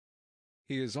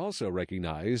He is also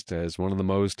recognized as one of the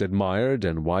most admired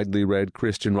and widely read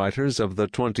Christian writers of the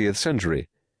 20th century,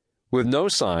 with no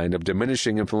sign of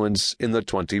diminishing influence in the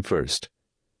 21st.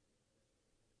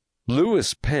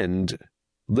 Lewis penned,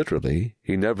 literally,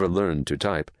 he never learned to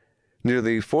type,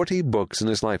 nearly 40 books in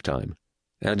his lifetime,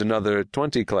 and another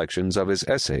 20 collections of his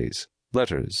essays,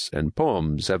 letters, and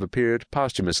poems have appeared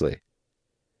posthumously.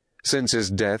 Since his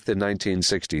death in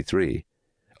 1963,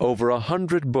 over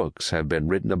 100 books have been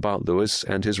written about Lewis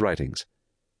and his writings.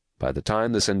 By the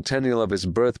time the centennial of his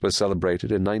birth was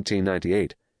celebrated in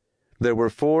 1998, there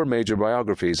were 4 major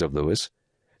biographies of Lewis,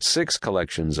 6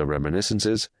 collections of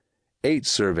reminiscences, 8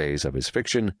 surveys of his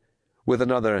fiction, with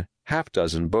another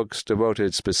half-dozen books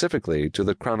devoted specifically to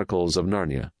the Chronicles of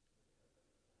Narnia.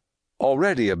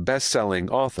 Already a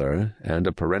best-selling author and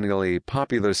a perennially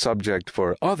popular subject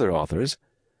for other authors,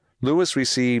 Lewis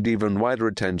received even wider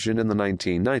attention in the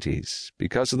 1990s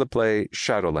because of the play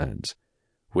Shadowlands,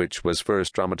 which was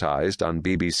first dramatized on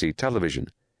BBC television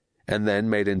and then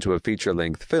made into a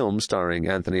feature-length film starring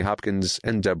Anthony Hopkins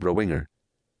and Deborah Winger.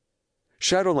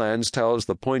 Shadowlands tells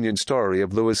the poignant story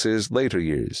of Lewis's later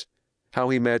years, how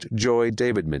he met Joy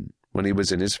Davidman when he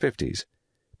was in his 50s,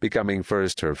 becoming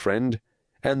first her friend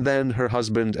and then her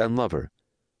husband and lover,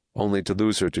 only to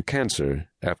lose her to cancer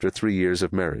after 3 years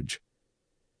of marriage.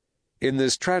 In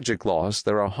this tragic loss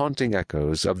there are haunting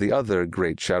echoes of the other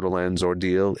great Shadowlands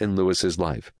ordeal in Lewis's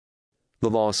life, the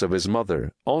loss of his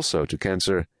mother, also to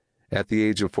cancer, at the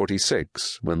age of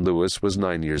 46 when Lewis was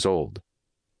 9 years old.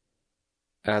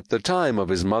 At the time of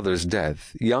his mother's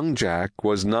death, young Jack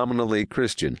was nominally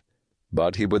Christian,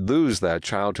 but he would lose that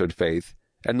childhood faith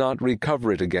and not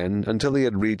recover it again until he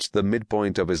had reached the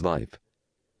midpoint of his life.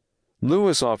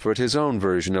 Lewis offered his own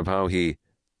version of how he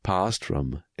passed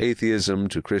from atheism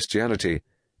to Christianity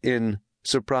in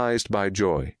Surprised by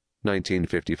Joy,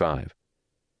 1955.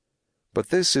 But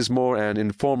this is more an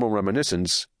informal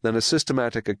reminiscence than a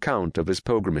systematic account of his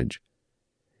pilgrimage.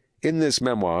 In this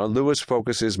memoir, Lewis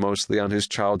focuses mostly on his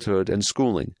childhood and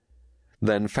schooling,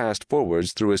 then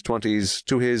fast-forwards through his 20s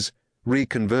to his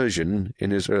reconversion in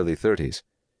his early 30s.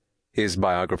 His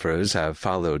biographers have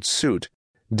followed suit,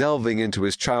 delving into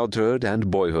his childhood and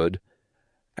boyhood,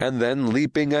 and then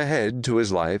leaping ahead to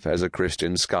his life as a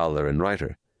Christian scholar and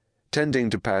writer, tending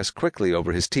to pass quickly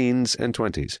over his teens and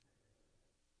 20s.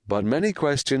 But many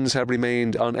questions have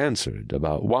remained unanswered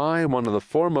about why one of the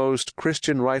foremost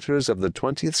Christian writers of the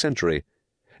 20th century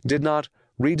did not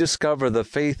rediscover the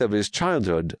faith of his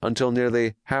childhood until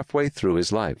nearly halfway through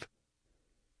his life.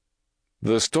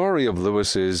 The story of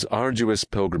Lewis's arduous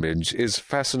pilgrimage is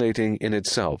fascinating in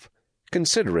itself,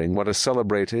 considering what a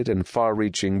celebrated and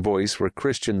far-reaching voice for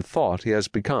Christian thought he has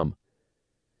become.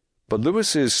 But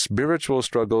Lewis's spiritual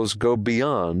struggles go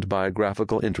beyond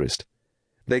biographical interest.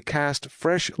 They cast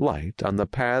fresh light on the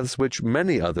paths which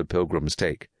many other pilgrims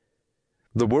take.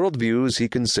 The worldviews he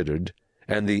considered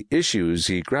and the issues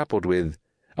he grappled with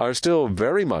are still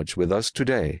very much with us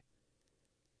today.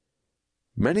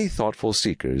 Many thoughtful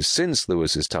seekers since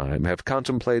Lewis's time have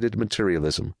contemplated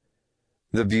materialism,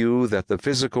 the view that the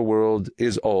physical world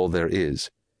is all there is.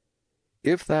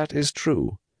 If that is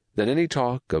true, then any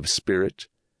talk of spirit,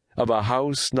 of a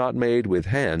house not made with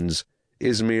hands,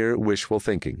 is mere wishful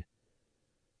thinking.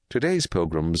 Today's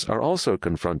pilgrims are also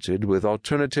confronted with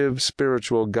alternative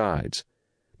spiritual guides,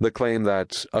 the claim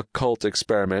that occult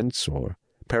experiments or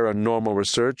paranormal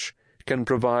research can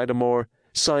provide a more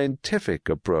scientific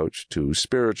approach to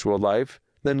spiritual life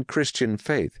than Christian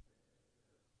faith.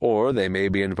 Or they may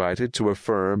be invited to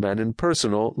affirm an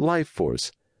impersonal life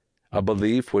force, a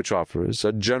belief which offers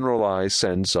a generalized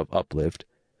sense of uplift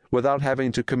without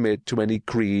having to commit to any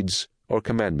creeds or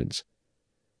commandments.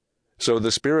 So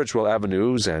the spiritual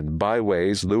avenues and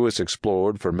byways Lewis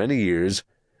explored for many years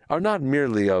are not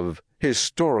merely of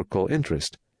historical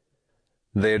interest.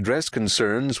 They address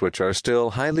concerns which are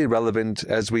still highly relevant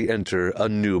as we enter a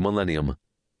new millennium.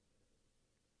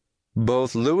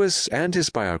 Both Lewis and his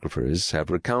biographers have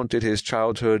recounted his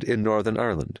childhood in Northern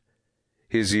Ireland,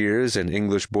 his years in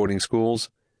English boarding schools,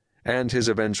 and his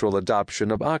eventual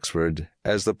adoption of Oxford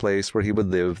as the place where he would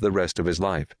live the rest of his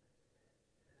life.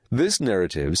 This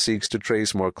narrative seeks to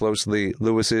trace more closely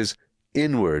Lewis's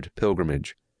inward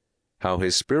pilgrimage, how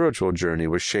his spiritual journey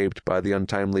was shaped by the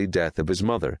untimely death of his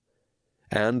mother,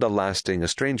 and a lasting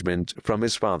estrangement from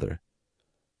his father,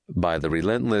 by the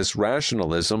relentless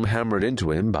rationalism hammered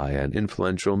into him by an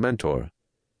influential mentor,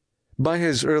 by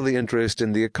his early interest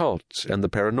in the occult and the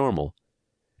paranormal,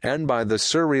 and by the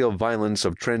surreal violence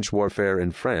of trench warfare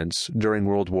in France during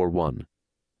World War I.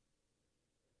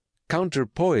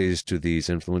 Counterpoised to these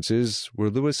influences were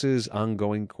Lewis's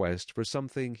ongoing quest for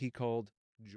something he called